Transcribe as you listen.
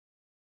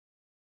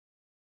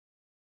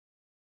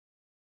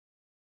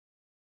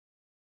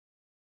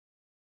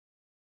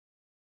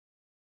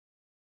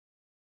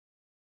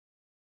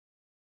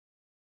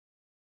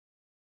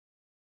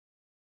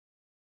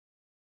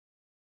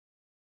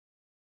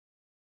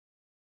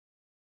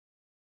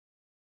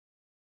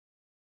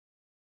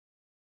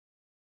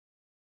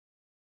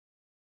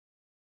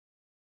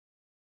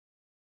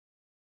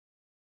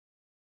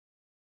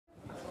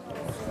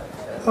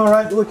All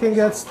right, we can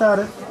get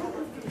started.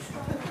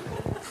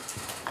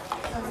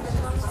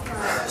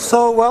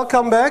 So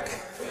welcome back,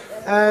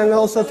 and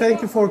also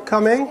thank you for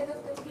coming.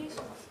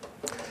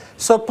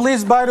 So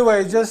please, by the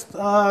way, just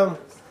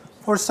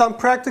for some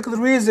practical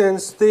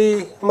reasons,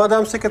 the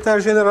Madame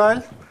Secretary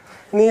General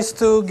needs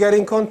to get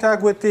in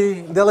contact with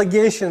the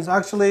delegations.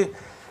 Actually,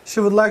 she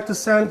would like to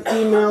send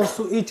emails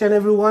to each and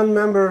every one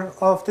member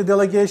of the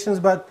delegations,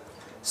 but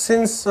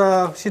since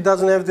she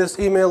doesn't have this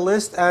email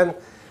list, and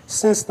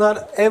since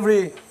not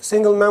every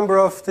single member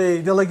of the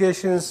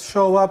delegations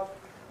show up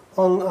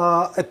on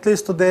at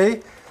least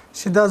today,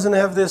 she doesn't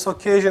have this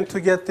occasion to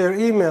get their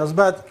emails.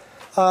 But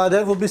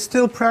that will be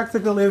still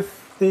practical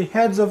if the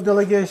heads of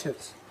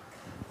delegations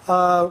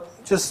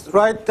just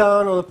write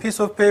down on a piece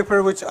of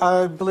paper, which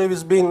I believe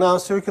is being now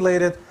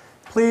circulated,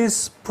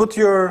 please put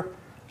your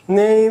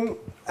name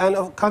and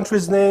a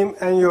country's name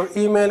and your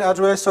email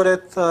address so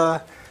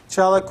that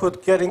Chala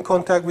could get in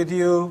contact with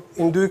you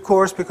in due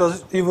course,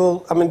 because you will,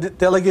 the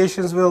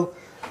delegations will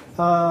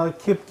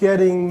keep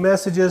getting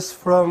messages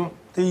from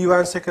the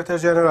UN Secretary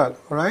General,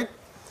 all right?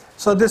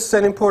 So this is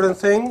an important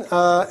thing.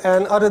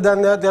 And other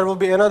than that, there will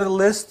be another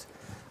list,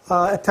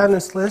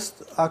 attendance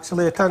list,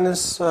 actually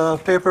attendance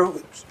paper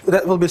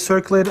that will be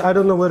circulated. I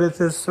don't know whether it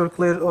is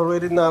circulated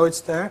already. Now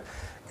it's there.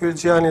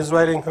 Gülcan is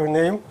writing her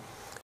name.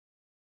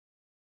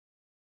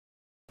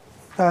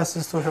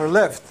 Passes to her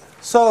left.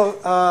 So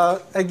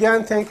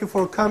again, thank you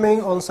for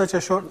coming on such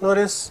a short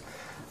notice.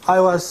 I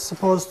was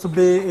supposed to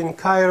be in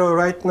Cairo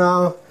right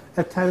now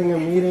attending a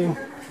meeting.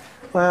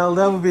 Well,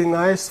 that would be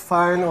nice,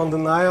 fine, on the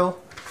Nile,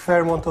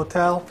 Fairmont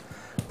Hotel,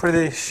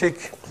 pretty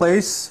chic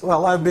place.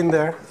 Well, I've been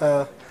there,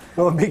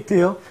 no big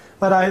deal.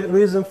 But I had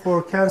reason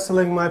for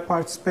canceling my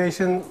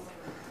participation,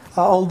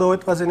 although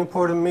it was an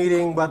important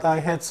meeting, but I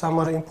had some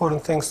other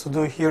important things to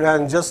do here,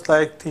 and just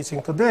like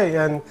teaching today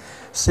and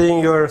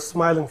seeing your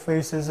smiling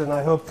faces, and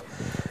I hope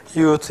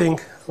you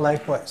think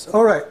likewise.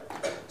 All right,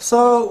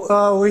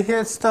 so we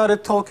had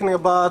started talking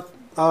about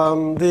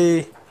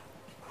the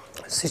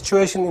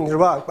situation in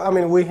Iraq.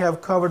 We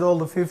have covered all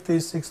the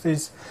 50s,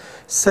 60s,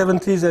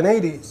 70s, and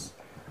 80s.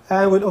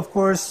 And with, of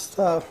course,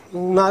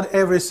 not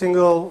every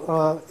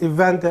single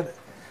event that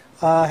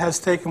has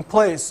taken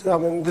place.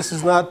 This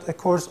is not a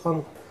course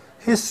on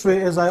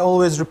history, as I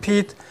always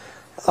repeat,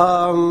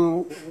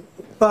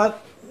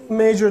 but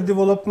major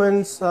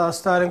developments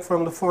starting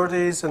from the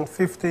 40s and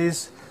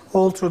 50s,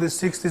 all through the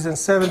 60s and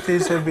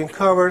 70s have been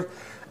covered,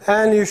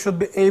 and you should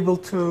be able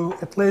to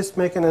at least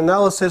make an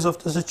analysis of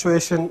the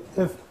situation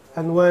if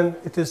and when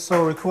it is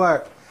so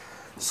required.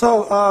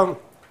 So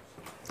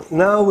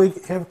now we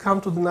have come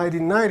to the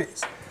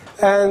 1990s,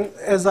 and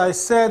as I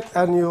said,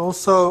 and you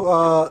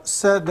also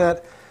said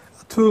that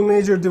two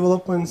major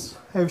developments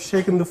have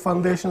shaken the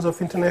foundations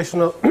of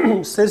international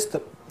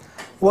system.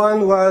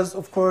 One was,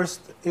 of course,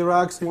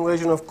 Iraq's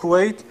invasion of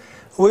Kuwait,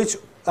 which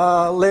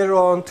later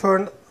on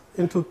turned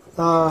into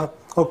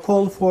or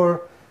called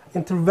for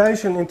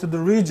intervention into the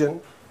region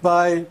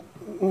by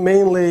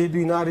mainly the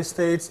United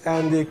States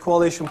and the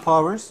coalition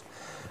powers.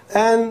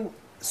 And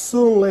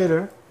soon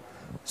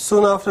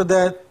after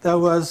that, there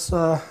was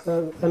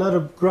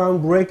another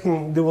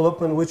groundbreaking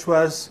development, which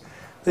was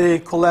the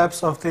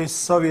collapse of the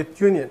Soviet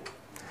Union.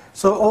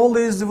 So all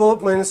these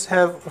developments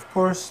have, of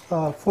course,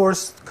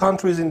 forced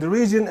countries in the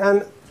region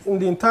and in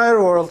the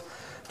entire world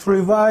to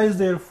revise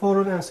their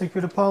foreign and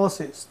security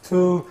policies,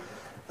 to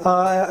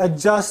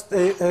adjust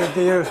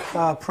their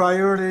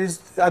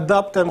priorities,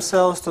 adapt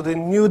themselves to the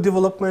new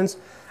developments,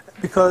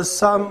 because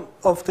some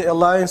of the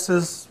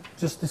alliances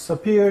just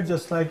disappeared,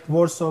 just like the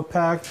Warsaw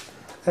Pact,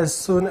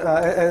 as early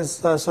as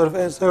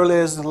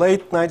the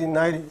late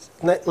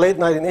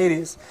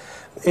 1980s,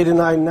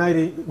 89,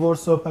 90,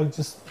 Warsaw Pact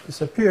just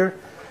disappeared.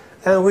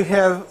 And we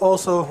have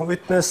also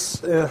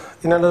witnessed in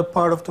another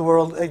part of the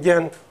world,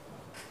 again,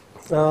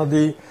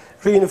 the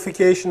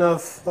reunification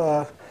of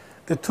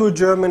the two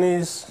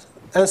Germanys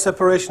and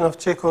separation of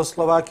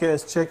Czechoslovakia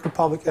as Czech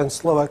Republic and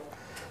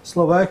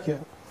Slovakia.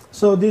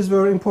 So these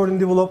were important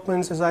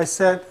developments, as I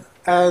said,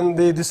 and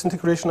the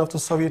disintegration of the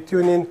Soviet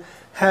Union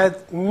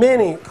had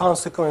many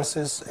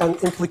consequences and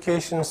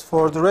implications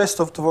for the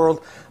rest of the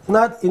world,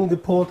 not in the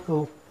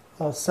political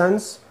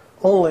sense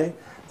only,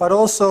 but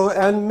also,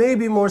 and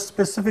maybe more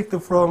specifically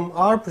from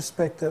our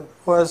perspective,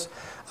 was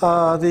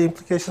the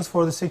implications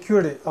for the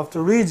security of the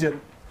region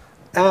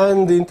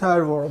and the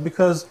entire world,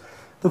 because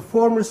the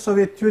former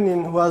Soviet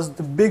Union was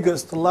the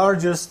biggest, the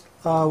largest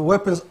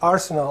weapons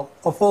arsenal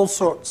of all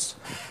sorts,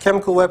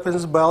 chemical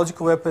weapons,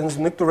 biological weapons,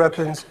 nuclear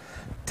weapons,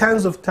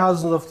 tens of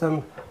thousands of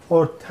them,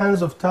 or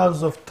tens of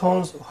thousands of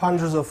tons,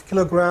 hundreds of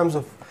kilograms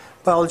of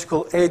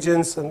biological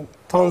agents and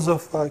tons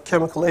of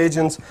chemical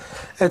agents,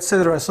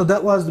 etc. So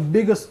that was the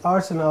biggest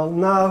arsenal.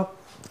 Now,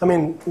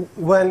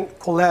 when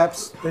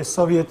collapsed, the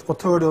Soviet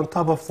authority on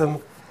top of them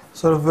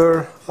sort of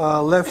were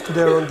left to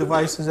their own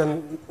devices,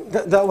 and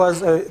that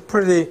was a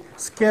pretty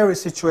scary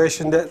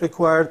situation that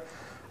required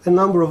a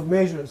number of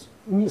measures,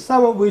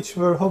 some of which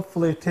were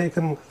hopefully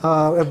taken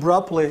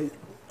abruptly,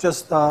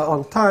 just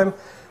on time,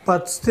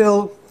 but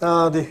still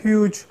the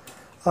huge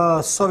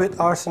Soviet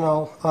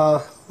arsenal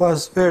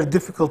was very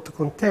difficult to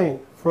contain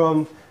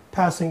from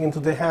passing into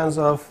the hands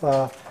of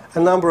a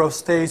number of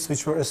states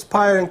which were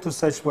aspiring to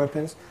such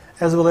weapons,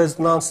 as well as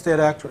non-state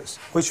actors,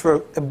 which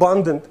were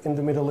abundant in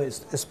the Middle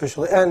East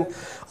especially, and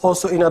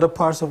also in other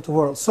parts of the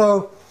world.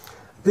 So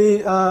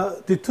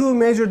the two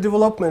major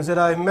developments that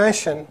I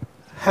mentioned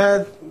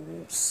had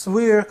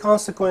severe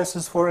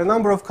consequences for a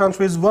number of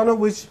countries, one of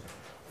which,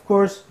 of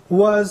course,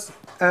 was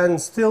and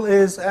still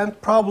is,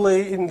 and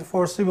probably in the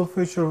foreseeable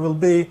future will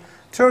be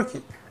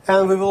Turkey.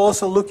 And we will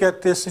also look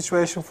at this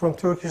situation from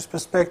Turkey's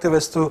perspective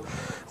as to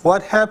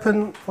what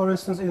happened, for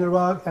instance, in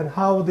Iraq, and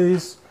how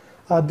these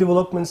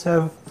developments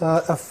have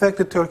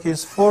affected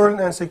Turkey's foreign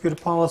and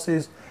security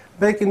policies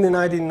back in the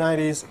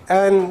 1990s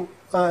and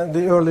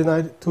the early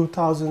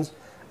 2000s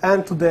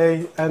and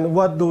today, and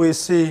what do we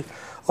see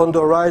on the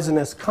horizon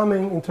as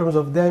coming in terms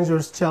of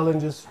dangers,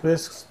 challenges,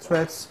 risks,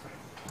 threats,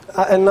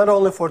 and not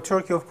only for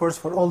Turkey, of course,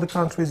 for all the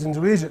countries in the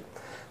region.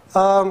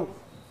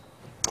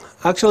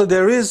 Actually,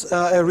 there is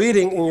a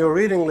reading in your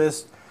reading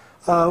list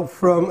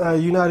from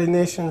United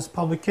Nations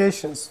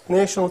publications,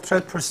 National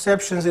Threat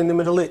Perceptions in the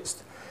Middle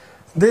East.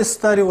 This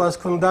study was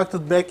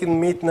conducted back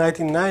in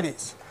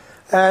mid-1990s.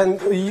 And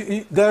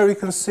there you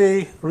can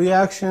see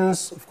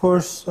reactions, of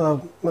course,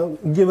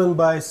 given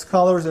by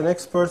scholars and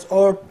experts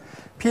or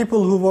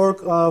people who work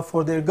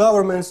for their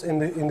governments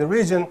in the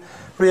region,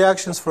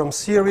 reactions from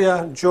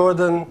Syria,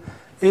 Jordan,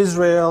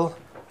 Israel,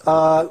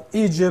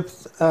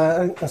 Egypt,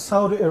 and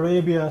Saudi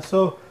Arabia.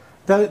 So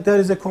that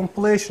is a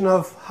compilation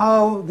of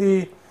how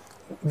the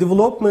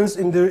developments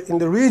in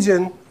the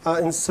region,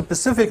 and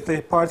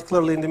specifically,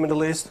 particularly in the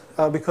Middle East,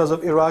 because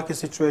of Iraqi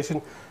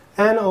situation,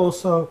 and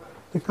also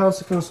the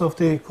consequence of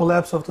the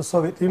collapse of the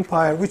Soviet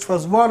Empire, which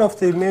was one of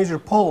the major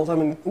poles. I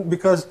mean,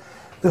 because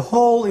the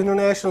whole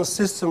international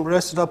system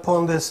rested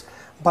upon this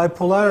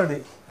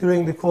bipolarity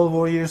during the Cold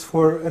War years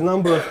for a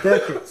number of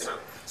decades.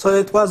 So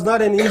it was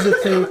not an easy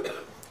thing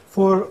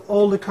for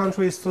all the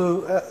countries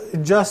to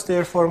adjust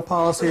their foreign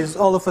policies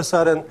all of a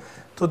sudden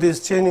to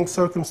these changing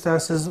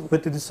circumstances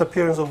with the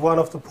disappearance of one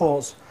of the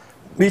poles,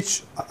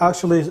 which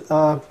actually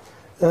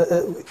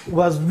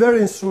was very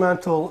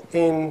instrumental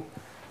in,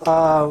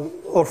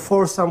 or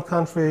for some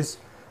countries,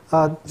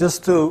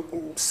 just to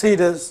see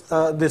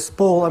this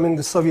pole, I mean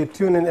the Soviet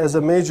Union, as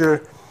a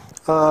major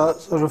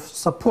sort of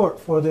support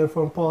for their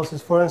foreign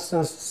policies. For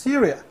instance,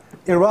 Syria,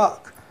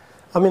 Iraq.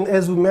 I mean,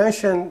 as we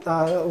mentioned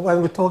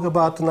when we talk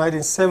about the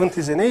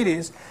 1970s and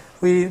 80s,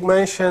 we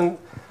mentioned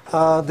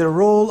the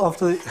role of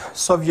the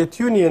Soviet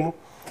Union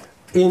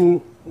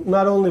in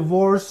not only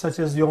wars such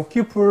as Yom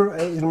Kippur.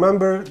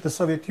 Remember, the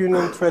Soviet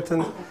Union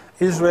threatened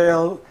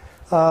Israel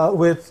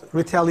with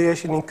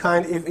retaliation in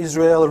kind if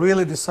Israel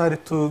really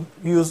decided to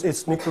use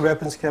its nuclear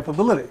weapons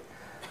capability.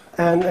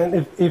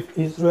 And if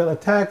Israel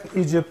attacked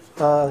Egypt,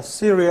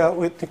 Syria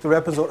with nuclear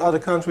weapons, or other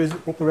countries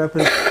with nuclear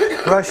weapons,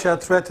 Russia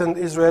threatened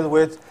Israel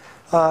with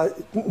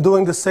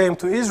doing the same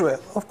to Israel.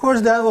 Of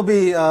course, that will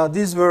be,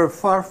 these were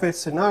far-fetched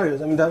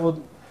scenarios. I mean, that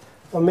would,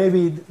 or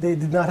maybe they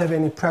did not have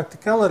any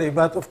practicality,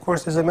 but of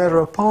course, as a matter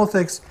of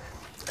politics.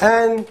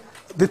 And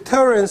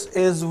deterrence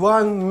is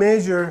one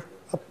major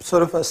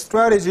sort of a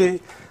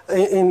strategy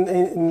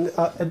in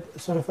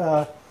sort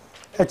of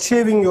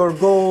achieving your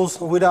goals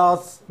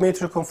without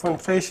military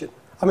confrontation.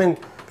 I mean,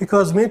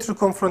 because military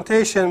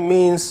confrontation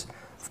means,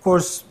 of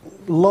course,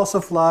 loss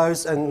of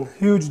lives and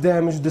huge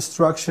damage,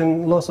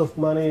 destruction, loss of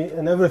money,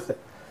 and everything.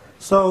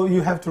 So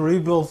you have to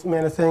rebuild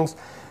many things.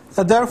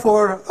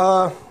 Therefore,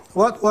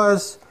 what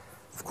was,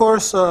 of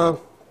course,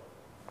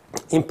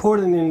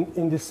 important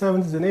in the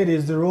 70s and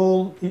 80s, the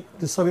role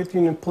the Soviet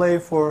Union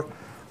played for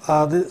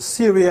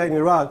Syria and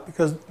Iraq,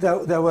 because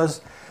that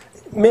was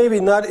maybe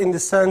not in the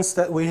sense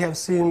that we have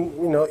seen,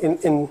 you know,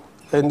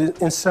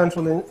 in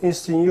Central and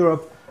Eastern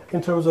Europe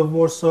in terms of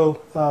Warsaw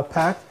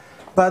Pact,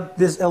 but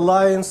this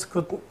alliance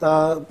could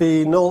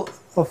be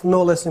of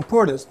no less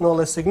importance, no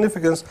less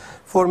significance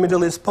for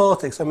Middle East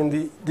politics. I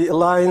mean, the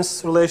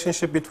alliance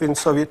relationship between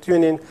Soviet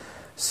Union,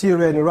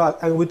 Syria, and Iraq,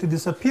 and with the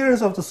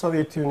disappearance of the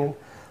Soviet Union,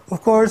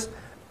 of course,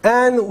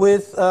 and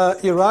with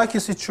Iraqi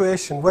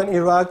situation, when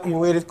Iraq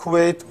invaded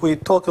Kuwait, we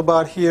talk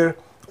about here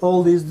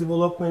all these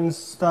developments,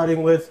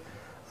 starting with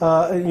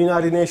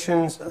United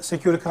Nations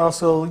Security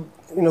Council,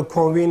 you know,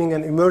 convening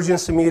an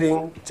emergency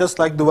meeting, just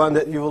like the one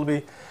that you will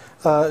be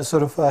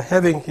sort of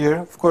having here.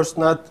 Of course,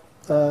 not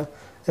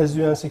as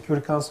UN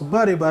Security Council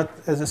body, but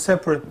as a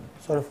separate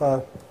sort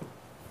of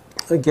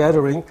a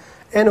gathering.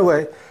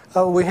 Anyway,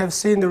 we have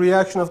seen the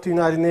reaction of the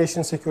United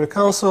Nations Security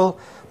Council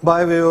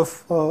by way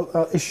of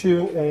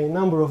issuing a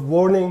number of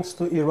warnings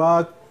to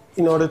Iraq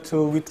in order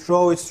to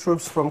withdraw its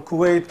troops from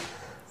Kuwait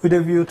with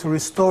a view to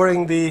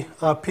restoring the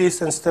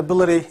peace and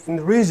stability in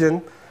the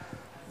region.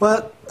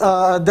 But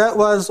that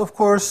was, of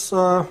course,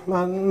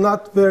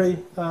 not very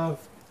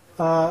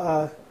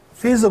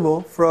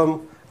feasible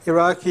from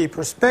Iraqi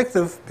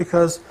perspective,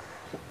 because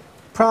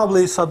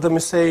probably Saddam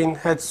Hussein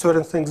had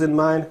certain things in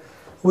mind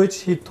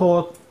which he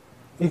thought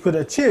he could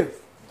achieve.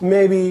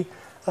 Maybe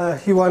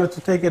he wanted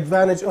to take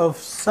advantage of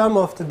some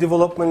of the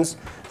developments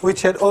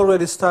which had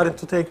already started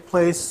to take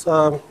place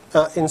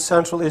in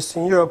Central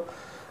Eastern Europe,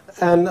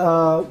 and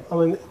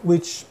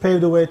which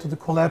paved the way to the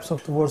collapse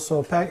of the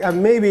Warsaw Pact.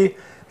 And maybe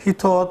he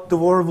thought the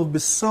war would be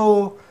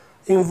so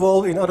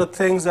involved in other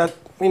things that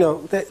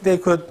they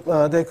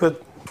could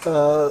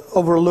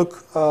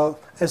overlook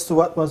as to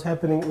what was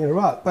happening in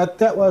Iraq. But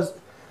that was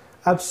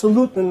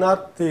absolutely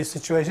not the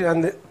situation,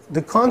 and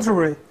the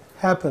contrary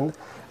happened,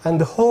 and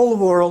the whole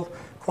world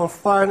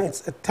confined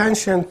its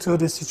attention to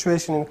the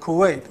situation in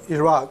Kuwait,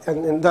 Iraq,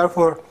 and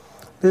therefore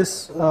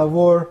this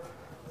war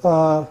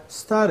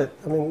started,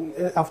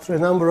 after a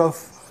number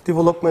of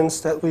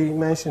developments that we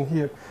mentioned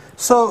here.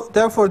 So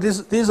therefore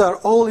these are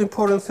all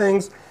important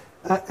things,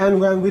 and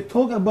when we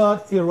talk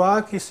about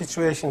Iraqi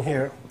situation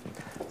here,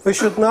 we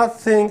should not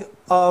think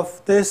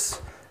of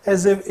this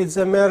as if it's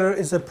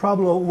a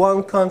problem of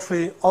one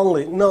country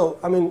only. No,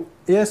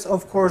 yes,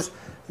 of course,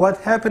 what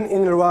happened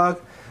in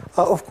Iraq,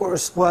 of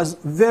course, was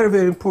very,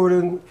 very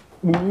important.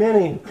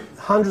 Many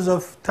hundreds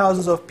of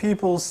thousands of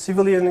people,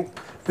 civilian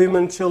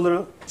women,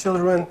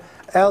 children,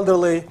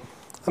 elderly,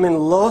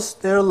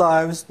 lost their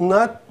lives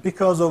not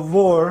because of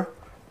war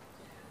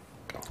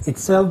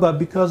itself, but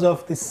because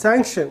of the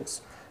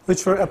sanctions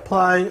which were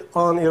applied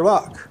on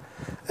Iraq.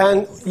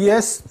 And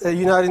yes, the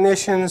United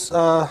Nations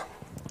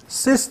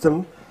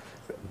system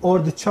or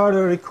the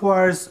charter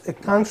requires a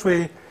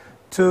country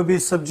to be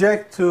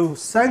subject to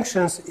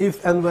sanctions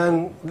if and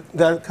when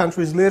that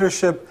country's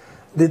leadership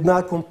did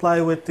not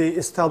comply with the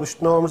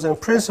established norms and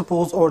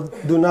principles or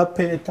do not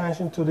pay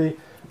attention to the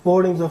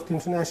warnings of the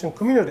international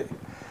community.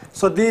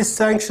 So these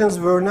sanctions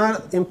were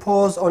not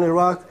imposed on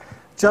Iraq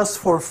just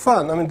for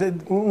fun.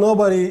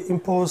 Nobody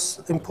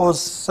imposed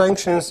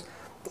sanctions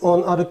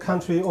on other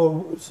country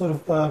or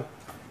sort of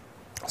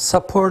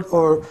support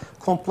or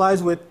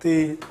complies with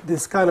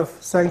this kind of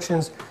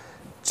sanctions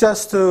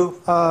just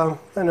to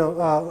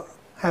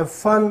have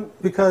fun,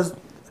 because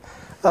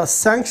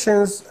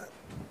sanctions,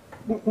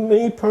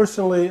 me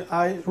personally,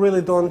 I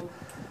really don't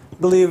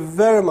believe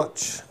very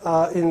much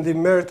in the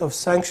merit of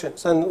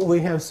sanctions. And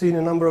we have seen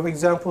a number of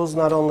examples,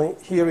 not only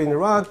here in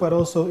Iraq, but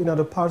also in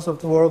other parts of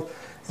the world.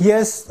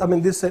 Yes,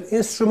 this is an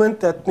instrument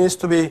that needs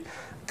to be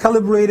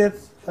calibrated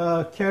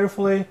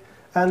carefully,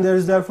 and there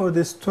is therefore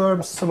this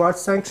term smart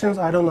sanctions.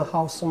 I don't know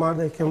how smart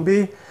they can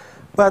be,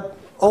 but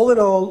all in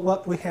all,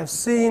 what we have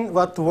seen,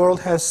 what the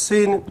world has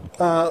seen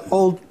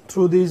all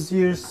through these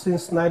years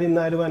since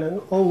 1991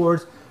 and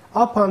onwards,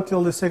 up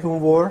until the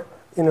second war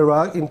in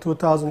Iraq in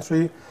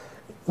 2003,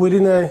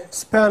 within a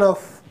span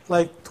of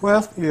like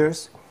 12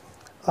 years,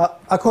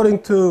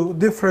 according to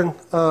different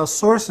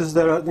sources,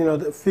 there are,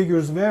 the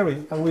figures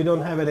vary, and we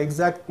don't have an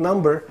exact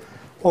number,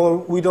 or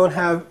we don't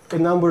have a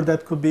number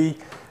that could be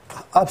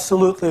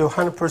absolutely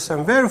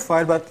 100%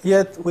 verified, but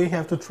yet we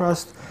have to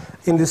trust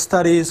in the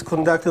studies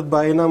conducted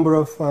by a number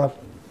of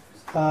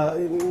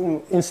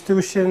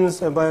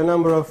institutions and by a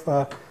number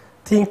of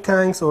think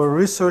tanks or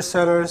research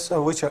centers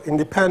which are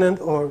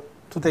independent, or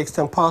to the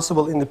extent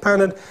possible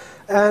independent.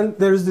 And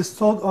there is this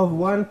talk of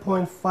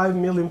 1.5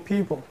 million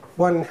people,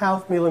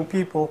 1.5 million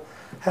people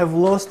have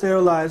lost their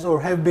lives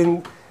or have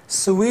been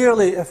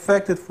severely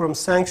affected from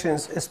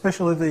sanctions,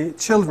 especially the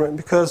children,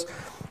 because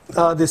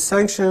the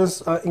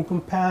sanctions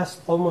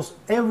encompass almost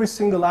every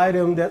single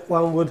item that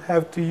one would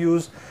have to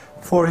use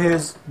for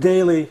his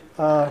daily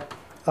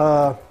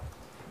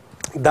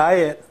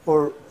diet,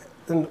 or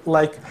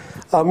like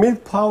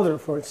milk powder,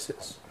 for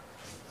instance,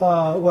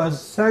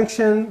 was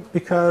sanctioned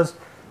because,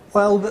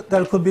 well,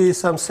 there could be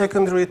some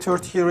secondary,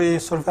 tertiary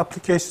sort of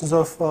applications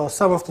of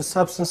some of the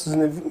substances in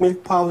the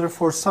milk powder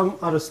for some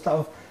other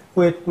stuff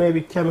with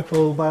maybe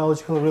chemical,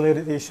 biological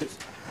related issues.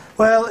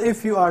 Well,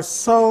 if you are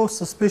so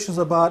suspicious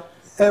about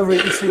every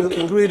single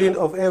ingredient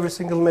of every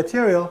single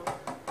material,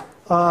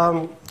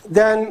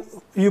 then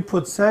you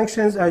put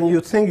sanctions and you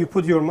think you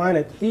put your mind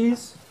at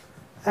ease,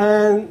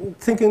 and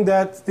thinking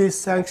that these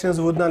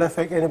sanctions would not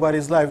affect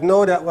anybody's life.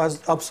 No, that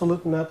was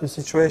absolutely not the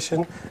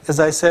situation. As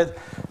I said,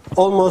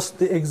 almost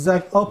the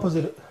exact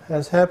opposite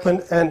has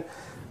happened, and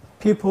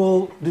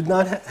people did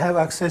not have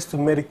access to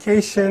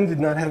medication, did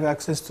not have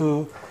access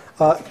to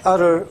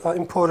other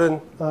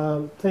important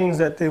things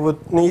that they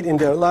would need in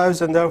their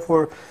lives, and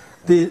therefore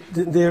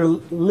their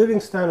living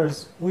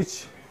standards,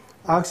 which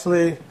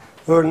actually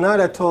were not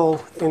at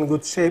all in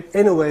good shape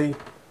anyway,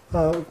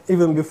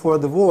 even before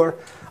the war,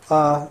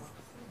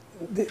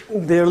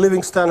 their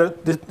living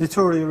standard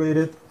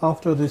deteriorated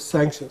after these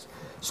sanctions.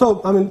 So,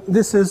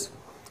 this is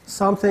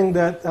something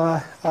that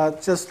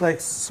just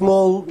like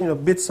small,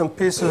 bits and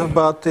pieces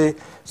about the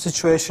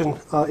situation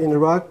in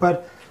Iraq.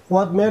 But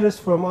what matters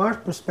from our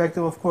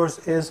perspective, of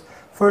course, is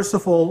first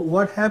of all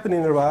what happened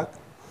in Iraq,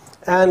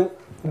 and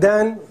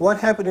then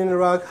what happened in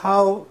Iraq,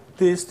 how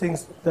these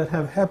things that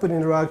have happened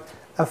in Iraq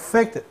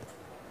affected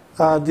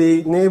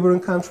the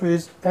neighboring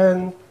countries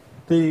and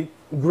the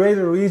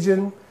greater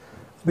region,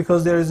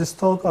 because there is this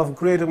talk of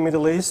Greater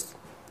Middle East,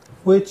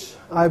 which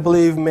I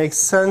believe makes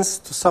sense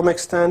to some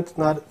extent,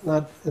 not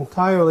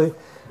entirely.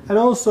 and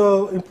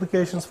also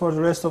implications for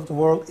the rest of the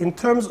world in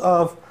terms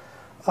of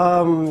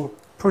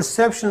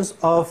perceptions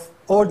of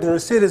ordinary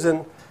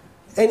citizen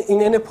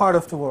in any part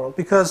of the world.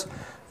 Because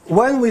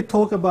when we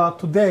talk about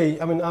today,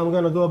 I mean, I'm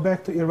going to go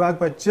back to Iraq,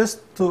 but just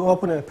to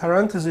open a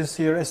parenthesis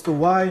here as to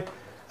why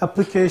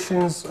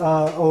applications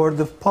or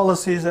the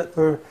policies that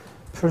were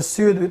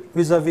pursued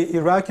vis-a-vis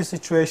Iraqi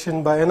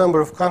situation by a number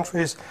of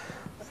countries,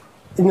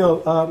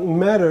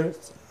 matter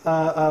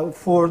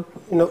for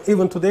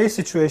even today's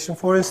situation.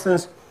 For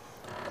instance,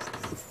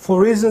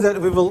 for reasons that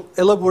we will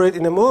elaborate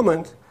in a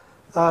moment,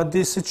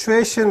 the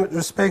situation with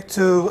respect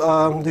to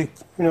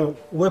the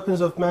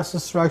weapons of mass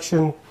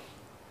destruction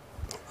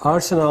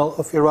arsenal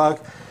of Iraq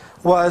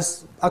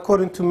was,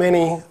 according to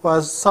many,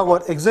 was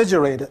somewhat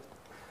exaggerated.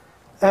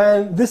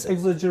 And this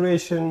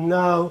exaggeration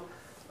now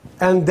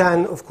and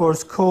then, of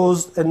course,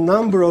 caused a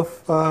number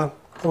of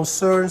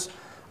concerns,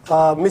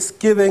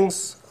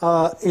 misgivings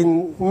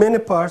in many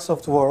parts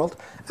of the world.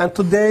 And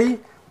today,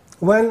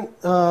 when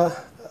a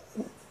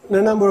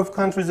number of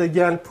countries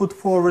again put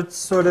forward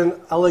certain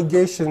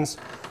allegations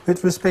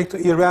with respect to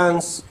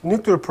Iran's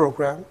nuclear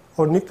program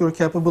or nuclear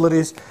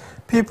capabilities,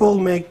 people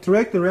make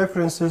direct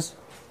references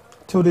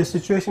to the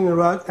situation in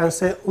Iraq and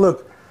say,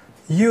 look,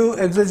 you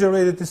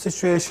exaggerated the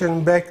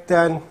situation back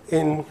then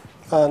in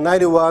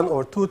 91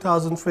 or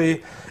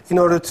 2003 in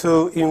order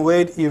to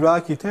invade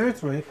Iraqi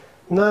territory.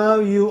 Now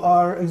you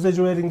are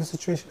exaggerating the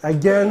situation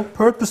again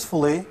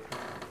purposefully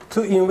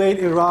to invade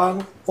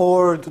Iran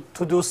or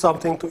to do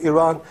something to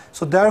Iran.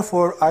 So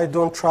therefore, I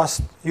don't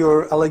trust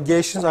your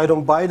allegations. I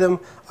don't buy them.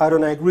 I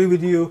don't agree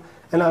with you,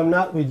 and I'm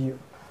not with you.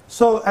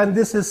 So, and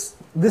this is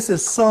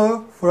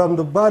so from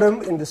the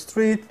bottom in the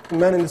street,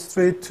 men in the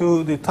street,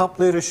 to the top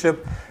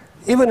leadership,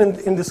 even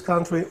in this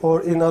country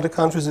or in other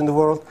countries in the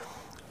world.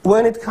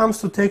 When it comes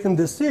to taking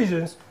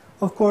decisions,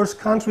 of course,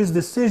 countries'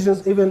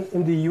 decisions, even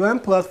in the UN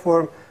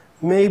platform,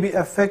 may be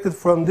affected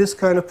from this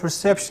kind of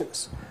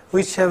perceptions,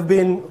 which have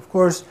been, of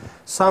course,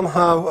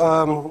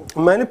 somehow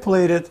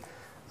manipulated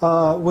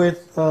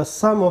with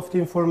some of the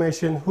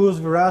information whose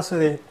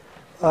veracity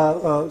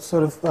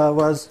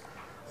was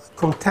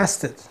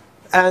contested,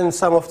 and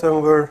some of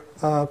them were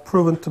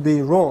proven to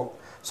be wrong.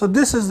 So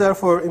this is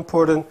therefore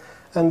important,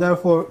 and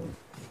therefore,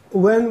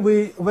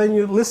 when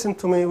you listen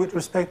to me with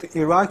respect to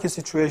Iraqi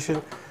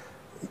situation,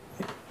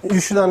 you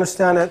should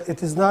understand that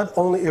it is not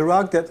only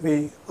Iraq that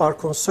we are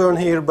concerned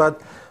here,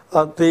 but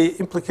the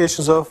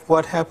implications of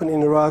what happened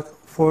in Iraq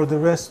for the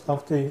rest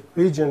of the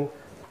region,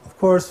 of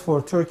course,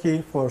 for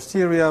Turkey, for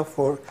Syria,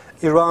 for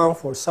Iran,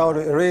 for Saudi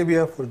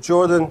Arabia, for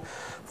Jordan,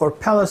 for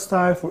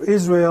Palestine, for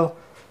Israel.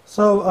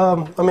 So,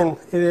 I mean,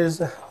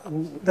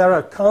 there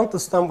are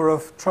countless number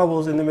of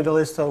troubles in the Middle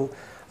East, so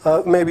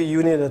maybe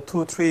you need a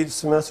 2-3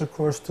 semester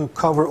course to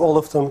cover all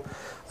of them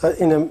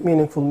in a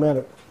meaningful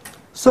manner.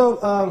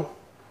 So,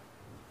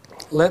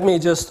 let me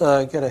just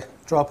get a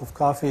drop of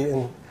coffee,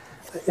 and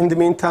in the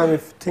meantime,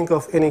 if you think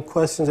of any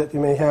questions that you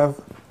may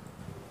have,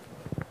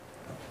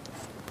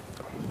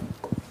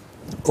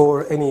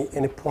 or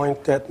any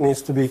point that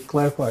needs to be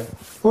clarified.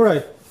 All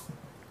right.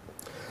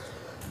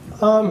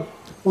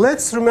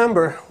 Let's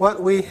remember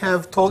what we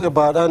have talked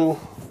about, and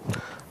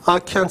I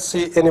can't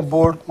see any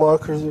board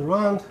markers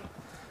around.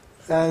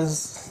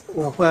 As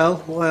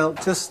well,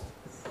 just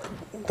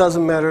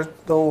doesn't matter.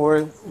 Don't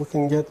worry. We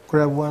can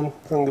grab one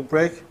during the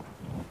break.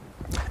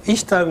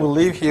 Each time we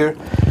leave here,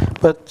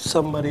 but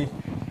somebody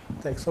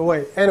takes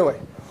away. Anyway,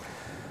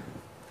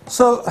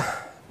 so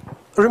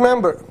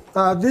remember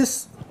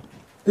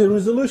the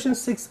resolution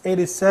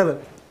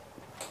 687,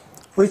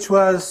 which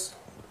was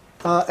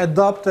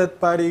adopted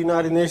by the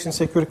United Nations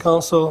Security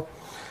Council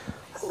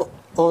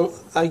on,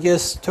 I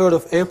guess, 3rd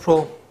of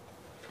April.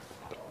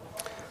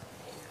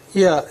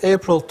 Yeah,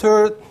 April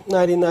 3rd,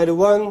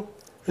 1991,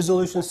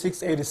 resolution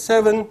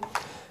 687.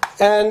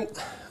 And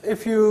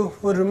if you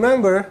would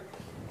remember,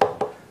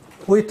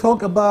 we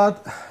talk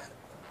about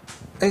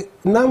a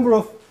number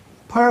of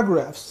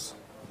paragraphs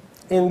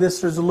in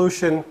this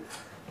resolution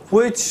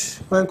which,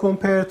 when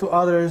compared to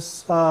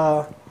others,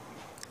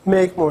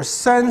 make more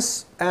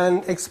sense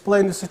and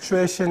explain the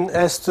situation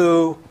as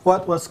to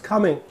what was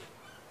coming.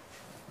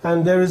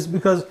 And there is,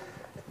 because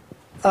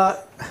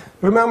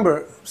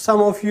remember,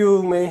 some of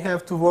you may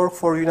have to work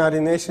for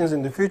United Nations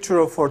in the future,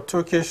 or for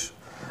Turkish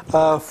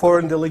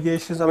foreign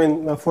delegations,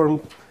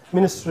 foreign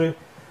ministry.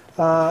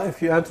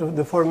 If you enter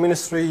the foreign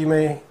ministry, you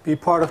may be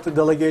part of the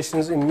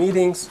delegations in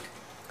meetings.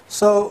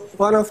 So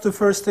one of the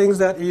first things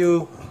that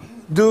you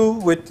do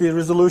with the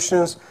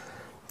resolutions,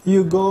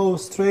 you go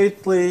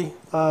straightly,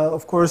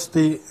 of course,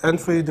 the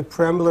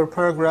preambular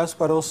paragraphs,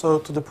 but also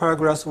to the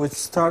paragraphs which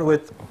start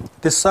with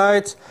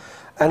decides,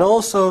 and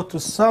also to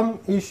some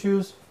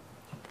issues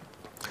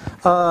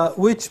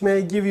which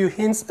may give you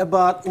hints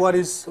about what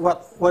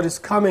is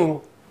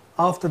coming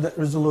after that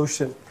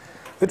resolution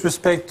with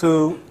respect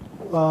to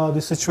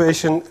the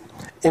situation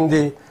in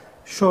the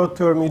short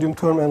term, medium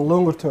term, and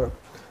longer term.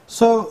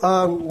 So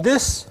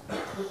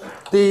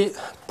the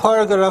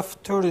paragraph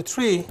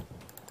 33,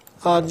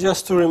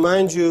 just to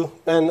remind you,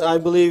 and I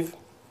believe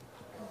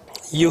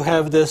you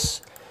have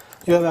this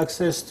you have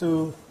access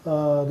to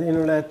the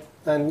internet,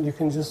 and you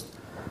can just,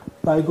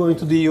 by going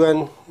to the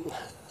UN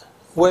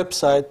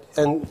website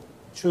and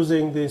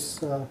choosing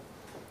this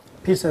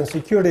peace and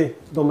security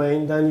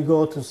domain, then you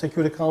go to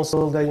Security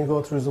Council, then you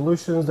go to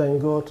resolutions, then you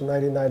go to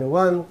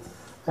 1991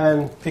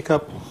 and pick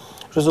up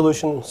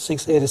resolution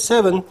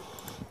 687.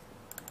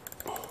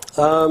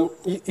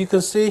 You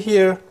can see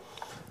here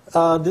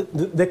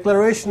the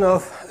declaration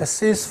of a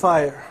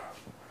ceasefire.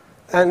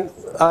 And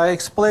I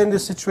explained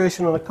this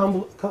situation on a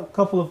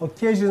couple of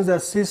occasions,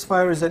 that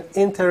ceasefire is an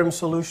interim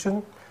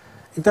solution.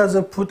 It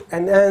doesn't put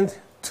an end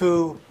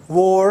to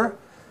war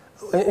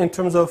in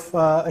terms of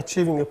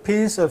achieving a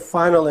peace, a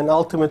final and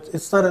ultimate.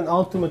 It's not an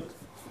ultimate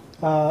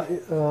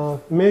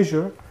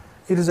measure.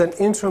 It is an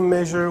interim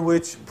measure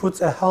which puts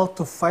a halt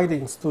to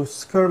fightings, to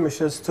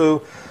skirmishes,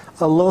 to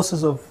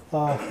losses of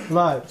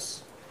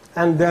lives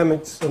and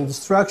damage and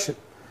destruction,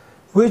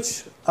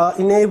 which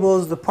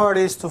enables the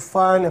parties to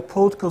find a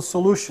political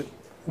solution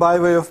by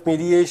way of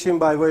mediation,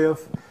 by way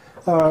of,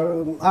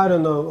 I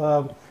don't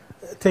know,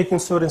 taking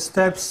certain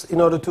steps in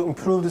order to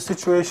improve the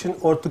situation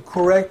or to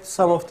correct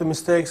some of the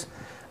mistakes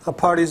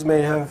parties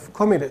may have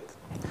committed.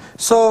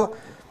 So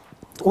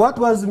what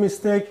was the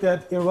mistake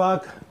that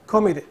Iraq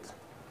committed?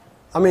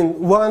 I mean,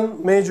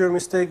 one major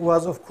mistake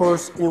was, of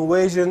course,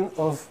 invasion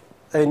of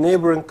a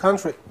neighboring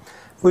country,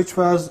 which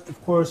was,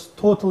 of course,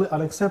 totally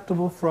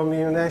unacceptable from the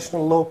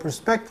international law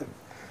perspective.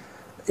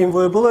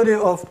 Inviolability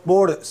of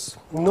borders.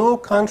 No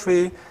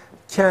country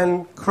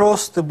can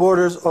cross the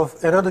borders of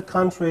another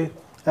country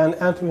and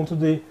enter into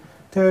the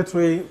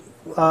territory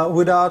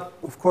without,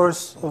 of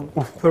course,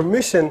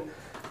 permission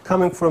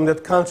coming from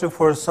that country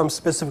for some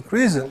specific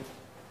reason.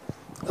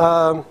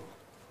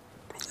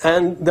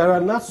 And there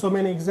are not so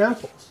many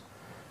examples.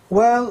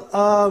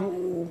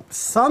 Well,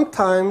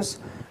 sometimes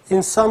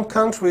in some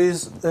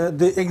countries,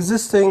 the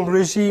existing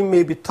regime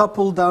may be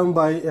toppled down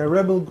by a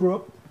rebel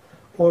group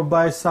or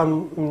by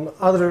some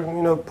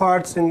other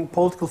parts in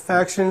political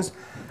factions,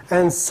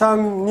 and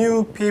some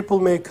new people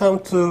may come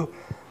to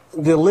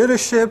the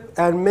leadership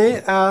and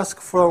may ask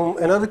from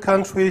another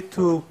country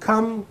to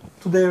come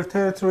to their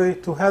territory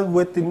to help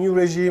with the new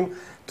regime,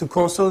 to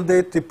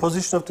consolidate the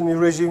position of the new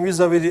regime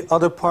vis-a-vis the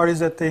other parties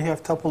that they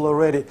have toppled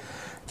already.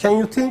 Can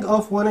you think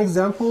of one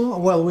example?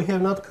 Well, we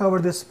have not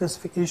covered this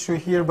specific issue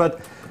here, but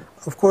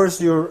of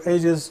course your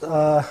ages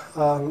are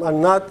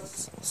not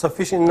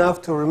sufficient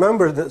enough to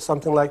remember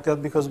something like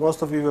that, because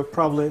most of you are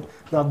probably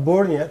not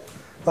born yet.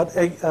 But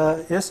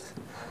yes?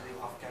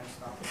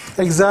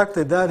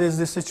 Exactly, that is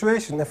the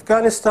situation.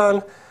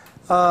 Afghanistan,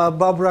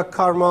 Babrak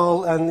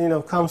Karmal,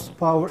 and comes to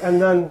power,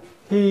 and then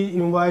he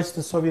invites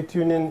the Soviet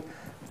Union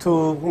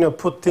to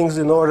put things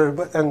in order,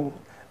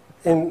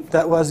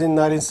 that was in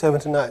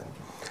 1979.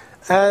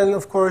 And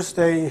of course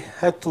they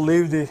had to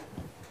leave the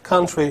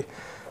country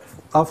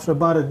after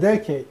about a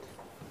decade,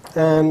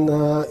 and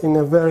in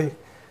a very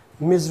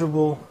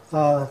miserable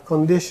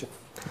condition.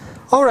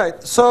 All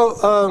right,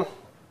 so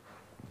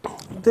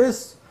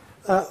this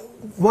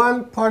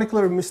one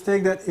particular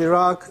mistake that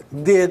Iraq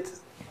did,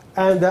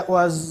 and that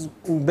was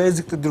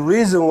basically the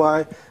reason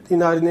why the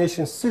United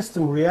Nations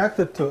system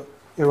reacted to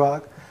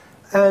Iraq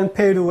and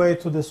paved the way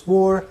to this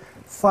war,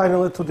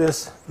 finally to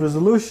this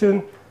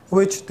resolution,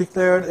 which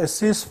declared a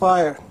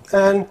ceasefire.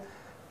 And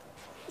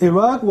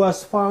Iraq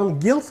was found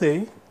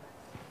guilty,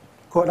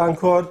 quote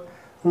unquote,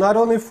 not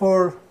only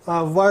for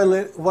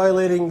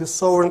violating the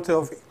sovereignty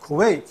of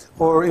Kuwait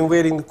or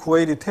invading the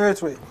Kuwaiti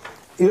territory.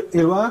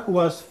 Iraq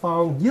was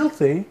found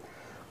guilty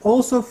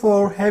also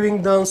for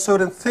having done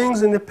certain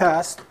things in the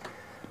past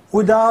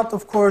without,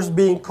 of course,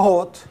 being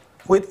caught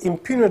with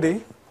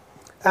impunity.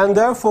 And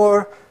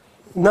therefore,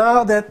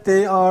 now that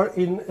they are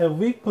in a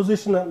weak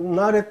position,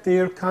 now that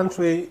their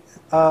country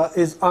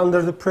is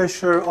under the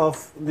pressure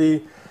of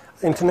the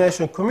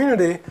international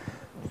community,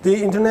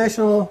 the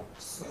international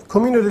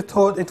community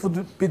thought it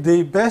would be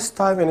the best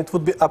time and it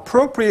would be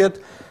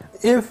appropriate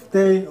if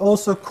they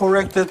also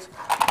corrected,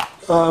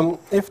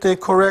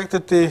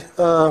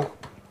 the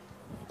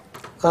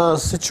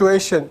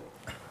situation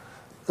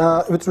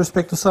with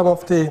respect to some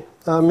of the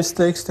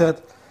mistakes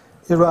that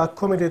Iraq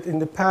committed in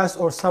the past,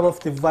 or some of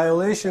the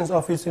violations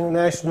of its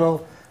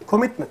international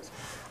commitments.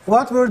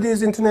 What were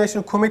these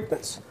international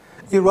commitments?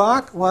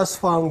 Iraq was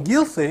found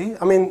guilty.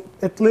 I mean,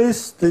 at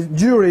least the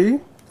jury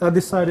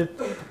decided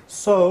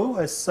so,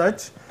 as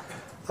such.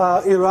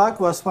 Iraq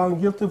was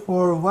found guilty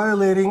for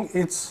violating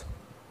its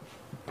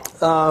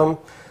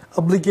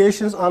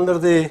obligations under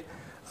the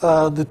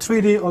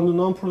Treaty on the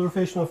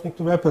Non-Proliferation of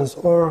Nuclear Weapons,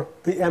 or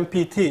the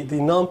NPT,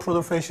 the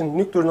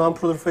Nuclear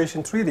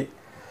Non-Proliferation Treaty.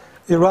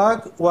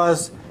 Iraq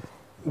was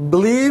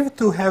believed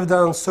to have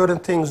done certain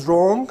things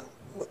wrong,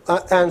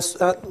 and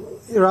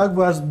Iraq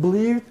was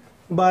believed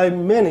by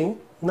many,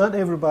 not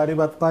everybody,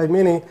 but by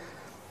many,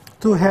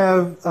 to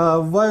have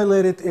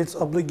violated its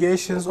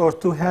obligations or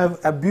to have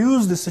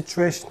abused the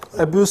situation,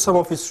 abused some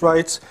of its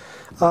rights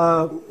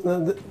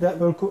that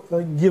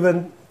were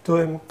given to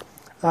him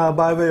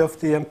by way of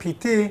the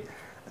NPT,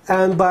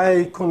 and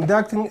by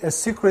conducting a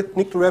secret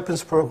nuclear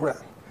weapons program.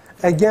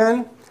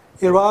 Again,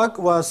 Iraq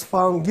was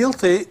found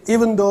guilty,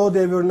 even though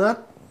they were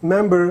not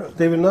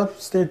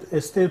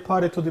a state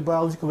party to the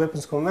Biological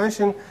Weapons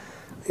Convention.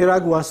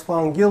 Iraq was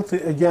found guilty.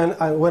 Again,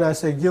 when I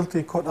say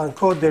guilty, quote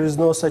unquote, there is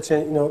no such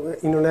a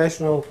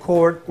international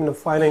court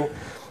finding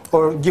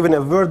or giving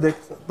a verdict.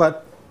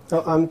 But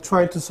I'm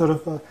trying to sort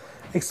of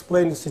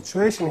explain the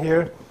situation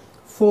here.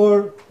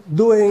 For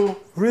doing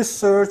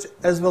research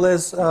as well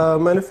as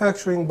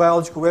manufacturing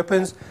biological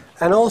weapons,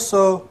 and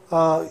also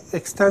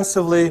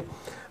extensively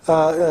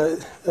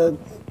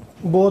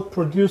both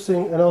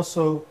producing and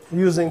also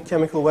using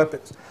chemical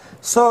weapons.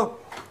 So,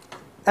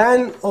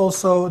 and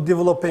also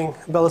developing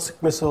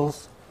ballistic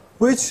missiles,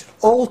 which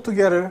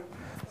altogether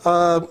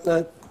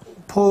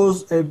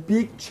pose a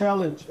big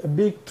challenge, a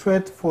big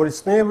threat for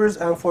its neighbors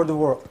and for the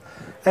world.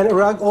 And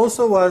Iraq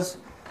also was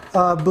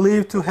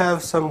believed to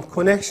have some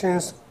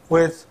connections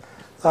with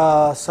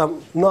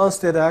some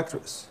non-state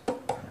actors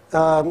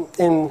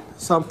in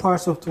some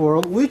parts of the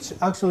world, which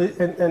actually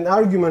an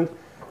argument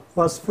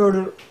was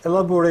further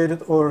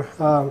elaborated or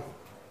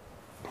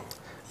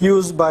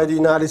used by the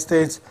United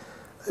States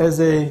as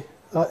a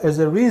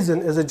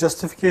reason, as a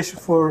justification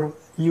for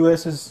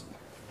U.S.'s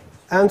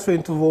entry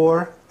into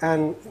war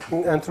and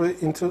entry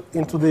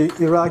into the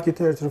Iraqi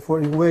territory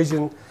for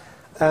invasion,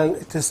 and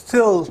it is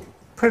still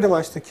pretty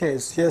much the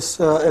case. Yes,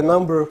 a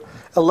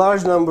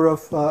large number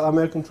of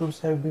American troops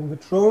have been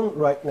withdrawn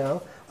right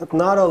now, but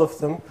not all of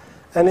them.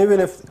 And even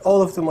if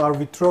all of them are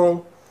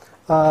withdrawn,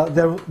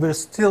 there will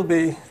still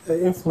be the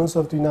influence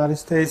of the United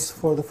States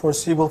for the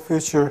foreseeable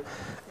future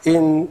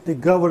in the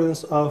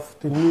governance of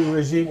the new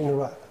regime in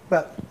Iraq.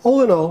 But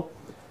all in all,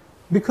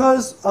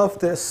 because of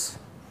this,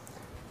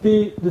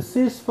 the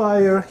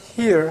ceasefire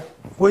here,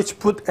 which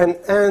put an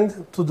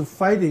end to the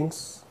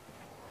fightings,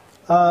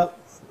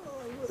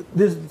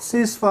 this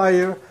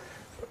ceasefire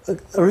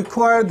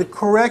required the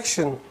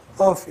correction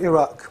of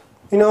Iraq.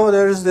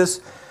 There is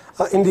this,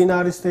 in the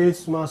United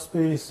States, must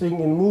be seen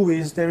in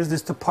movies, there is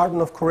this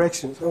Department of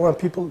Corrections.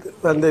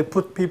 When they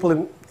put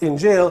people in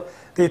jail,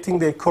 they think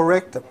they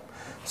correct them.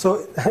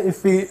 So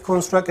if we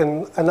construct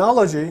an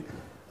analogy,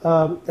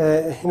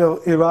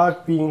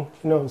 Iraq being,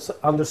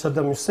 under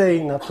Saddam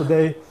Hussein, not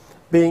today,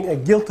 being a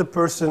guilty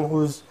person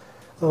who's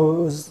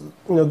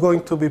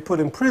going to be put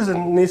in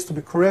prison, needs to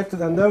be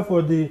corrected, and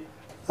therefore the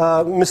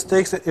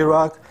mistakes that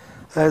Iraq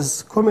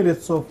has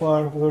committed so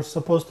far were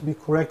supposed to be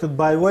corrected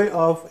by way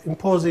of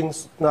imposing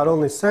not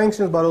only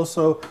sanctions, but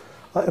also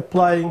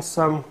applying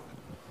some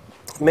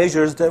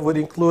measures that would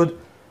include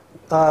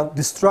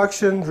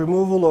destruction,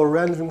 removal, or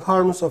rendering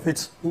harms of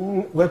its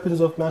weapons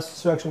of mass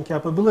destruction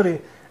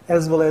capability,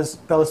 as well as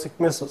ballistic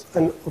missiles.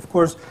 And of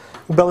course,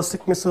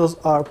 ballistic missiles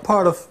are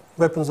part of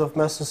weapons of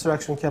mass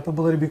destruction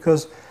capability,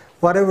 because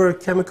whatever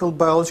chemical,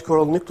 biological,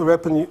 or nuclear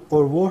weapon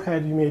or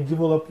warhead you may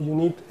develop, you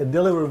need a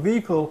delivery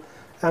vehicle,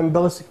 and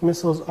ballistic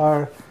missiles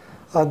are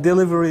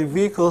delivery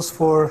vehicles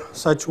for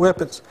such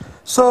weapons.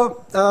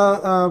 So,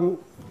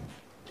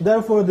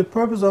 therefore, the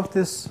purpose of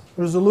this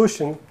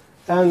resolution,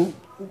 and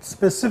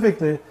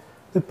specifically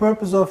the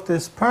purpose of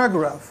this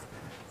paragraph,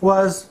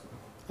 was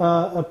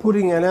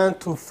putting an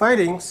end to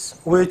fightings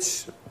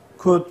which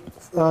could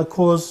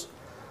cause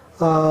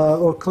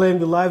or claim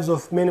the lives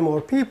of many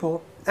more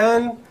people,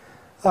 and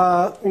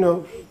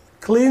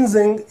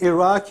cleansing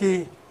Iraq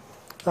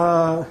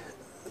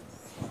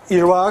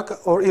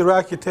or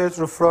Iraqi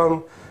territory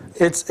from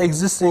its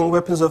existing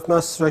weapons of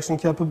mass destruction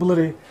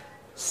capability,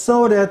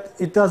 so that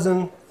it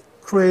doesn't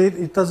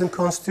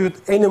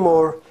constitute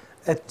anymore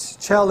a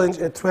challenge,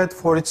 a threat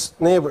for its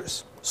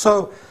neighbors.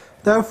 So,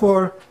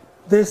 therefore,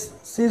 this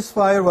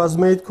ceasefire was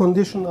made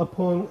conditional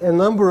upon a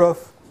number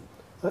of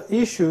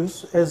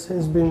issues, as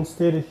has been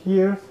stated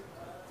here,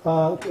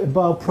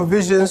 about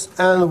provisions,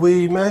 and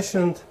we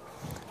mentioned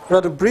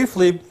rather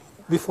briefly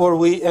before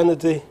we ended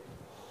the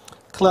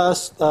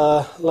class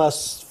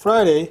last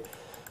Friday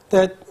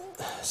that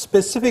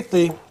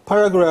specifically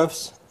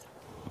paragraphs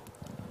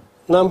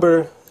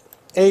number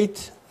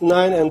 8,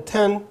 9, and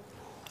 10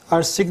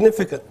 are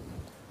significant.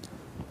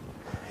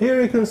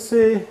 Here you can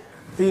see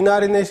the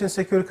United Nations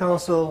Security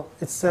Council,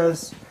 it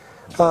says,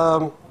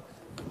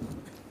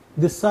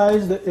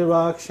 decides that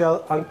Iraq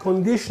shall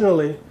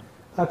unconditionally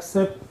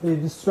accept the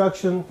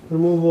destruction,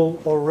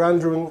 removal, or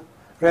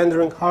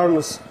rendering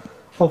harmless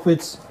of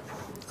its,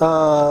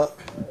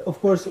 of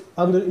course,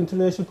 under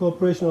international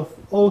cooperation, of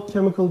all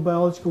chemical,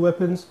 biological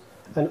weapons,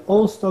 and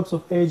all stocks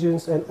of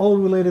agents, and all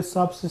related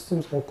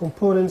subsystems and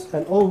components,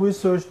 and all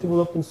research,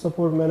 development,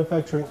 support,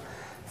 manufacturing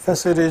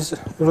facilities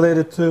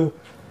related to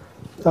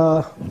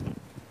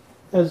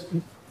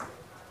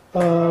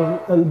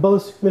and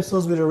ballistic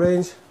missiles with a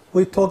range.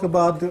 We talk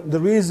about the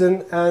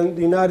reason, and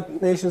the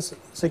United Nations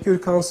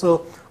Security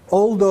Council,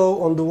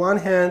 although on the one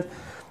hand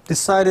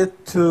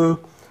decided to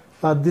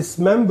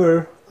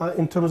dismember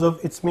in terms of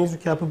its military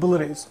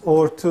capabilities,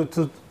 or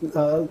to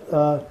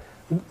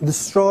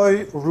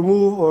destroy,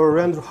 remove, or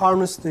render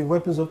harmless the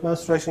weapons of mass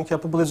destruction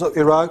capabilities of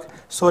Iraq,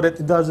 so that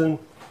it doesn't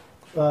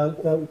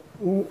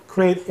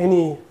create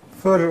any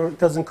further, it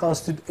doesn't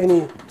constitute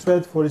any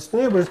threat for its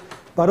neighbors,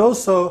 but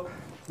also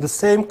the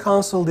same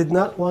council did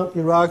not want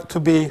Iraq to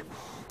be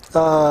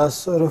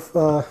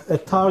a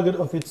target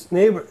of its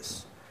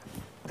neighbors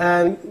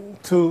and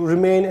to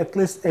remain at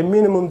least a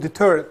minimum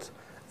deterrent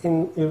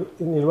in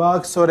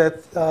Iraq so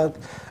that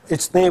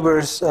its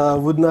neighbors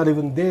would not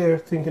even dare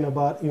thinking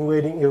about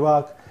invading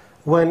Iraq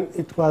when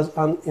it was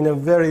in a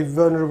very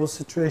vulnerable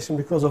situation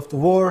because of the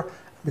war,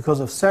 because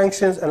of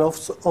sanctions, and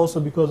also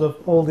because of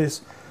all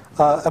these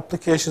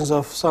applications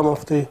of some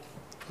of the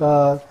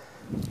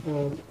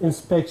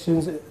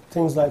inspections,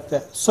 things like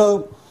that.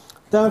 So,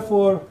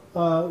 therefore,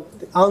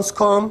 the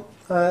UNSCOM,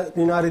 the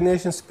United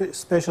Nations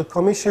Special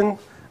Commission,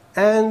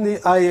 and the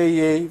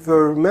IAEA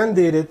were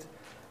mandated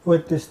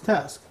with this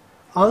task.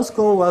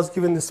 UNSCOM was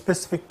given the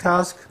specific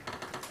task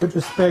with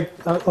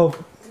respect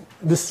of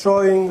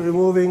destroying,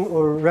 removing,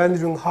 or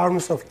rendering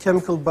harmless of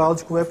chemical,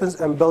 biological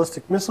weapons and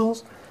ballistic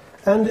missiles,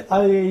 and the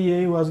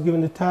IAEA was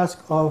given the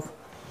task of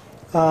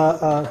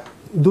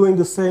doing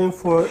the same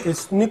for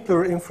its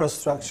nuclear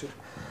infrastructure.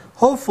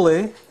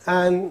 Hopefully,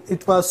 and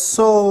it was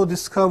so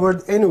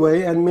discovered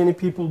anyway, and many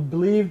people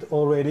believed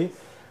already,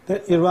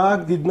 that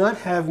Iraq did not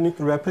have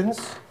nuclear weapons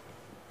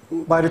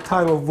by the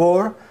time of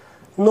war,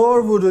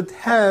 nor would it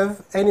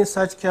have any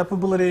such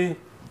capability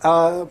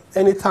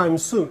anytime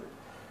soon.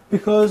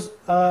 Because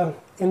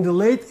in the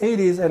late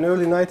 80s and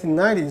early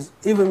 1990s,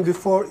 even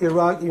before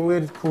Iraq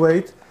invaded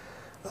Kuwait,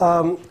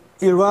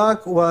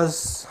 Iraq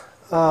was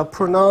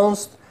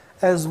pronounced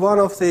as one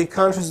of the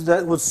countries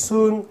that would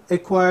soon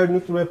acquire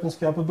nuclear weapons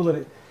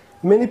capability.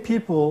 Many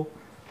people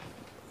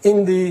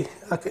in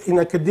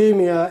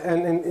academia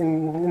and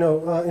in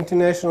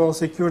international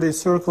security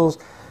circles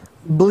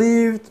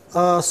believed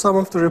some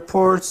of the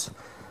reports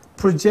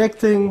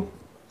projecting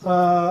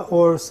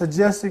or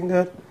suggesting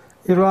that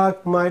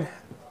Iraq might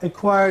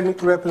acquire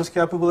nuclear weapons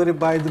capability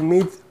by the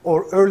mid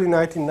or early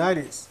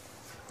 1990s.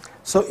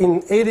 So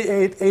in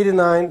 88,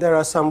 89, there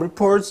are some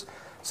reports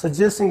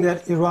suggesting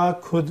that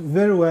Iraq could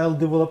very well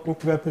develop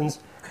nuclear weapons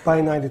by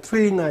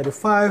 93,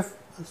 95.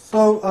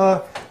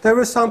 So there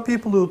were some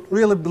people who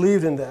really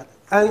believed in that.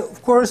 And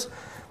of course,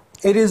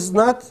 it is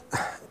not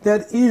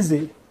that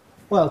easy.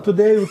 Well,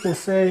 today we can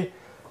say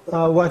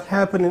what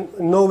happened,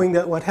 knowing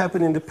that what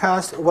happened in the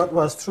past, what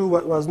was true,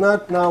 what was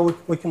not. Now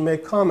we can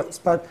make comments.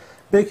 But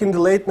back in the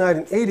late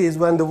 1980s,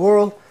 when the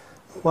world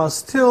was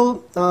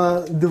still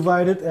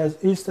divided as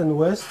East and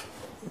West,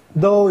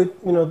 though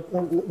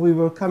we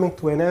were coming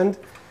to an end,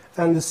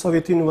 and the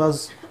Soviet Union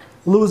was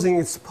losing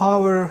its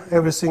power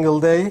every single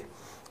day,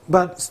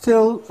 but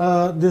still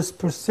this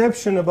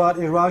perception about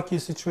Iraqi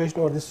situation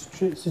or the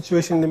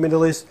situation in the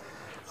Middle East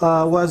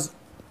was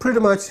pretty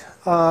much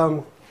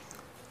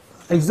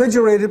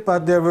exaggerated,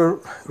 but there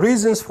were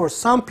reasons for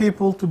some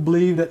people to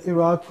believe that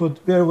Iraq could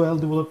very well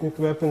develop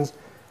nuclear weapons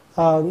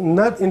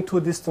not into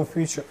a distant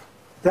future.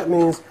 That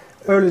means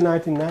early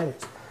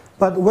 1990s.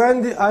 But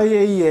when the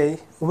IAEA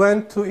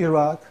went to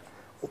Iraq,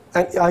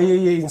 and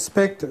IAEA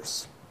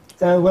inspectors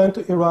went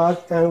to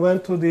Iraq and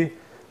went to the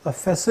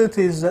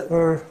facilities that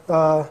were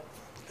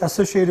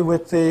associated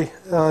with the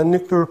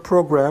nuclear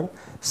program,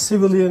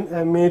 civilian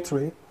and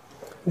military,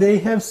 they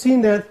have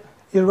seen that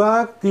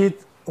Iraq did,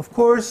 of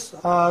course,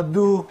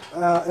 do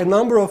a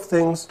number of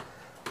things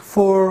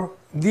for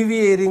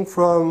deviating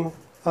from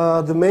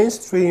the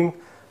mainstream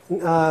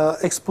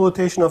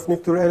exploitation of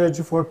nuclear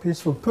energy for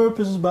peaceful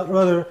purposes, but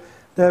rather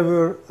they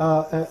were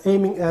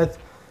aiming at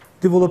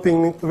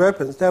developing nuclear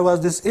weapons. There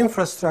was this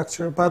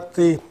infrastructure, but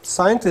the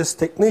scientists,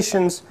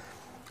 technicians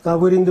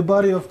within the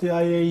body of the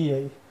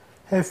IAEA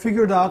have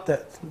figured out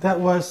that that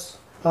was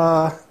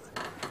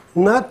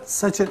not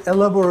such an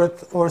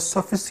elaborate or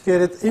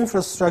sophisticated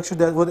infrastructure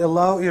that would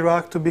allow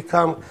Iraq to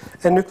become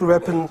a nuclear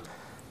weapon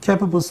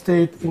capable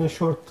state in a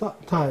short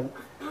time.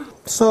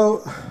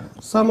 So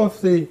some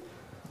of the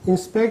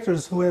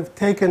inspectors who have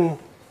taken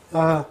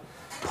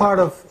part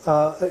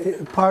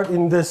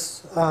in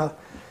this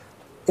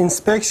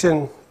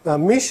inspection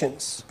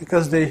missions,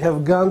 because they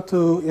have gone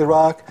to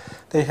Iraq,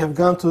 they have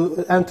gone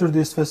to enter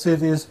these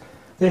facilities,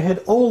 they had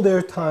all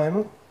their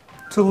time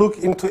to look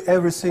into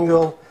every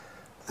single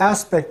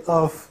aspect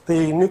of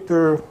the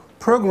nuclear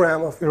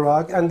program of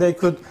Iraq, and they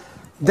could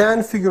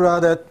then figure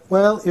out that,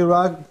 well,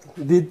 Iraq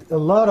did a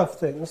lot of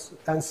things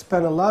and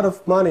spent a lot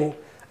of money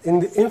in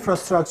the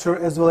infrastructure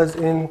as well as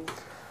in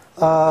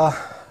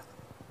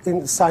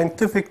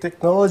scientific,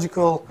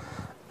 technological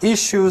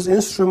issues,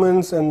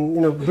 instruments,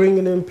 and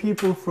bringing in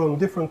people from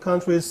different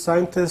countries,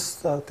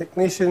 scientists,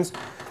 technicians.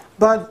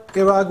 But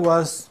Iraq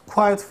was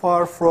quite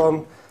far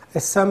from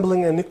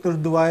assembling a nuclear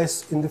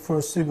device in the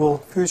foreseeable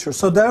future.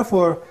 So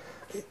therefore,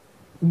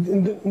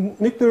 the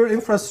nuclear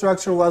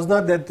infrastructure was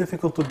not that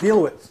difficult to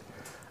deal with.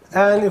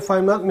 And if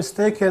I'm not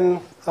mistaken,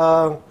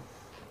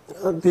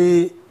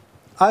 the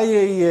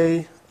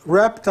IAEA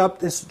wrapped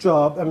up its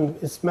job,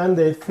 its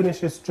mandate,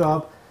 finished its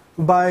job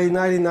by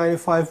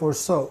 1995 or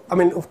so.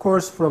 Of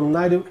course, from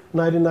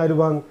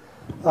 1991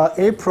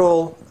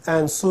 April,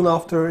 and soon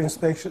after,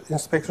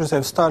 inspectors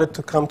have started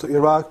to come to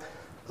Iraq,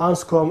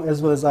 UNSCOM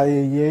as well as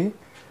IAEA.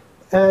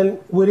 And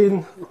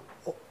within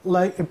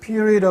a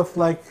period of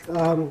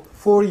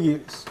 4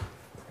 years,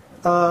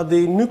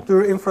 the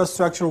nuclear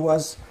infrastructure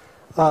was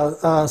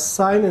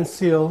signed and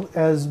sealed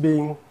as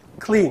being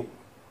clean.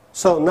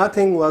 So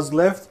nothing was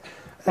left,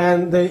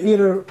 and they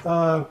either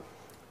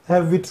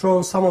have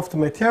withdrawn some of the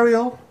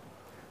material,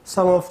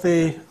 some of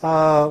the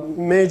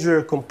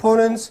major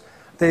components,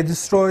 they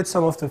destroyed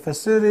some of the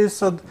facilities.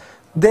 So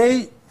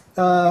they,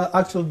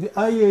 actually the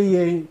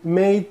IAEA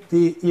made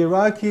the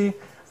Iraqi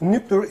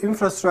nuclear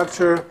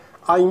infrastructure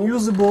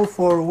unusable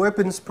for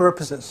weapons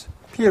purposes,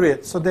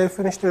 period. So they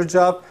finished their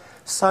job,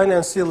 signed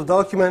and sealed the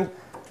document,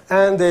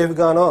 and they've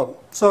gone on.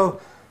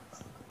 So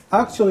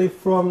actually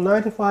from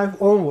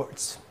 95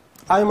 onwards,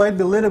 I might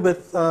be a little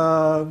bit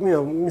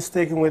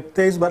mistaken with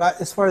dates, but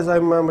as far as I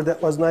remember,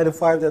 that was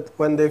 95 that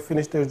when they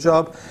finished their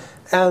job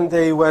and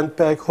they went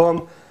back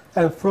home.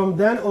 And from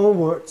then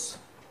onwards,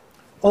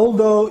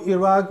 although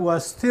Iraq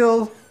was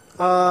still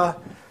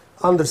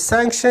under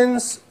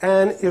sanctions,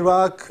 and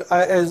Iraq,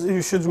 as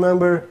you should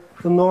remember,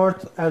 the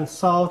north and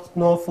south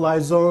no-fly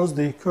zones,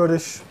 the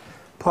Kurdish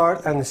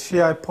part and the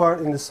Shiite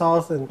part in the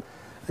south and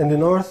the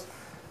north.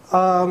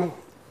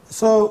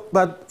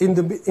 But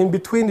in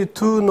between the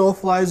two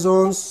no-fly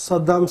zones,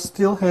 Saddam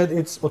still had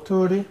its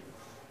authority.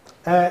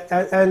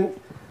 And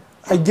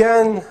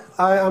again,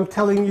 I am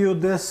telling you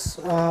this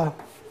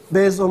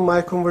based on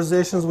my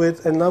conversations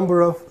with a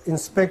number of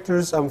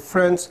inspectors and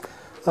friends,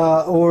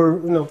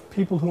 or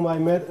people whom I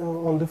met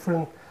on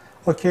different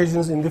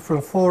occasions in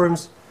different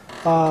forums,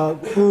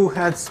 who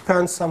had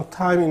spent some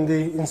time in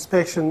the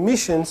inspection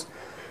missions,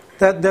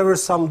 that there were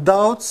some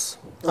doubts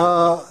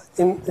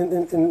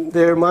in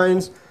their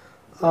minds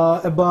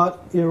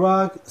about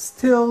Iraq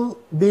still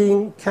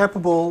being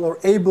capable or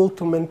able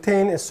to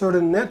maintain a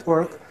certain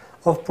network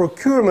of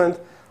procurement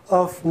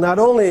of not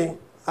only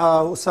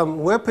some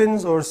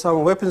weapons or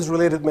some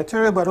weapons-related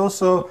material, but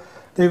also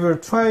they were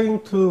trying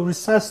to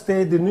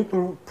resuscitate the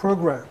nuclear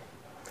program.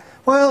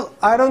 Well,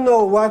 I don't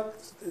know what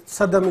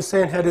Saddam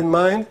Hussein had in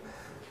mind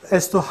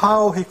as to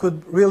how he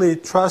could really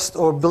trust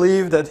or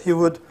believe that he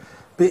would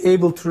be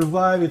able to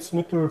revive its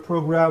nuclear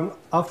program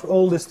after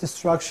all this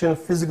destruction,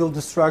 physical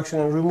destruction,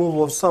 and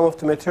removal of some of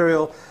the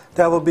material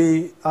that would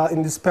be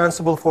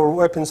indispensable for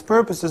weapons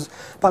purposes.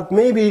 But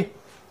maybe,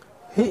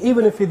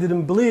 even if he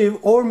didn't believe,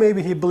 or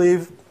maybe he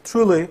believed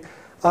truly,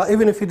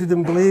 even if he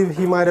didn't believe,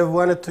 he might have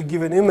wanted to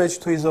give an image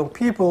to his own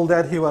people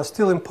that he was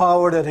still in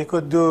power, that he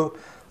could do,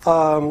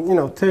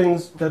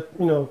 things that,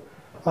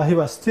 he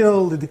was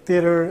still the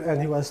dictator and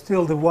he was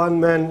still the one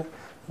man,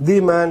 the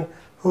man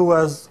who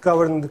was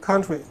governing the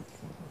country.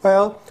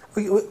 Well,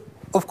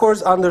 of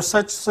course, under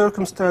such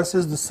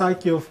circumstances, the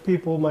psyche of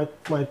people might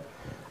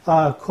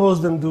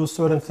cause them to do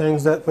certain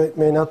things that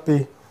may not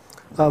be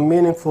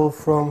meaningful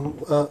from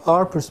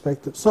our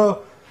perspective.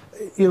 So,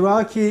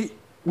 Iraqi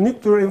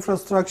nuclear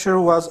infrastructure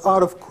was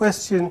out of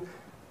question,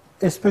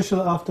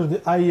 especially after the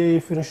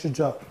IAEA finished the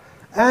job.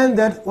 And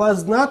that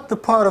was not the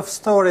part of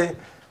story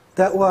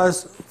that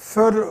was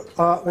further,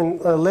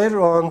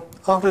 later on,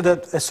 after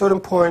that, a certain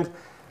point,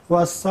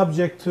 was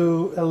subject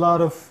to a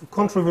lot of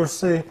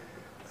controversy,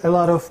 a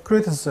lot of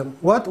criticism.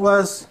 What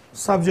was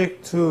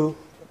subject to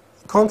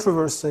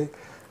controversy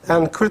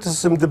and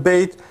criticism,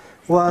 debate,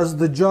 was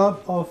the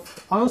job of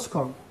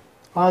UNSCOM.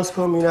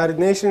 UNSCOM, United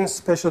Nations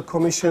Special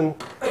Commission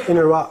in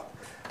Iraq.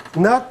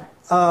 Not,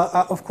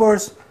 of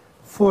course,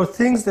 for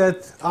things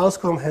that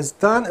UNSCOM has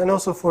done, and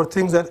also for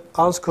things that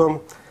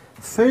UNSCOM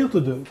failed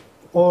to do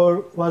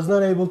or was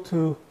not able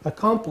to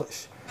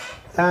accomplish.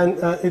 And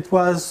it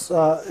was,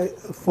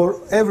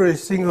 for every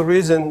single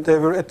reason, they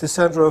were at the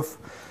center of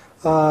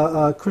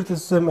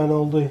criticism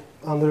and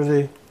under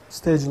the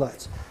stage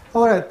lights.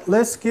 All right,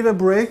 let's give a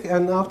break,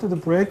 and after the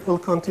break, we'll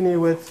continue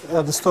with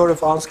the story of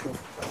UNSCOM.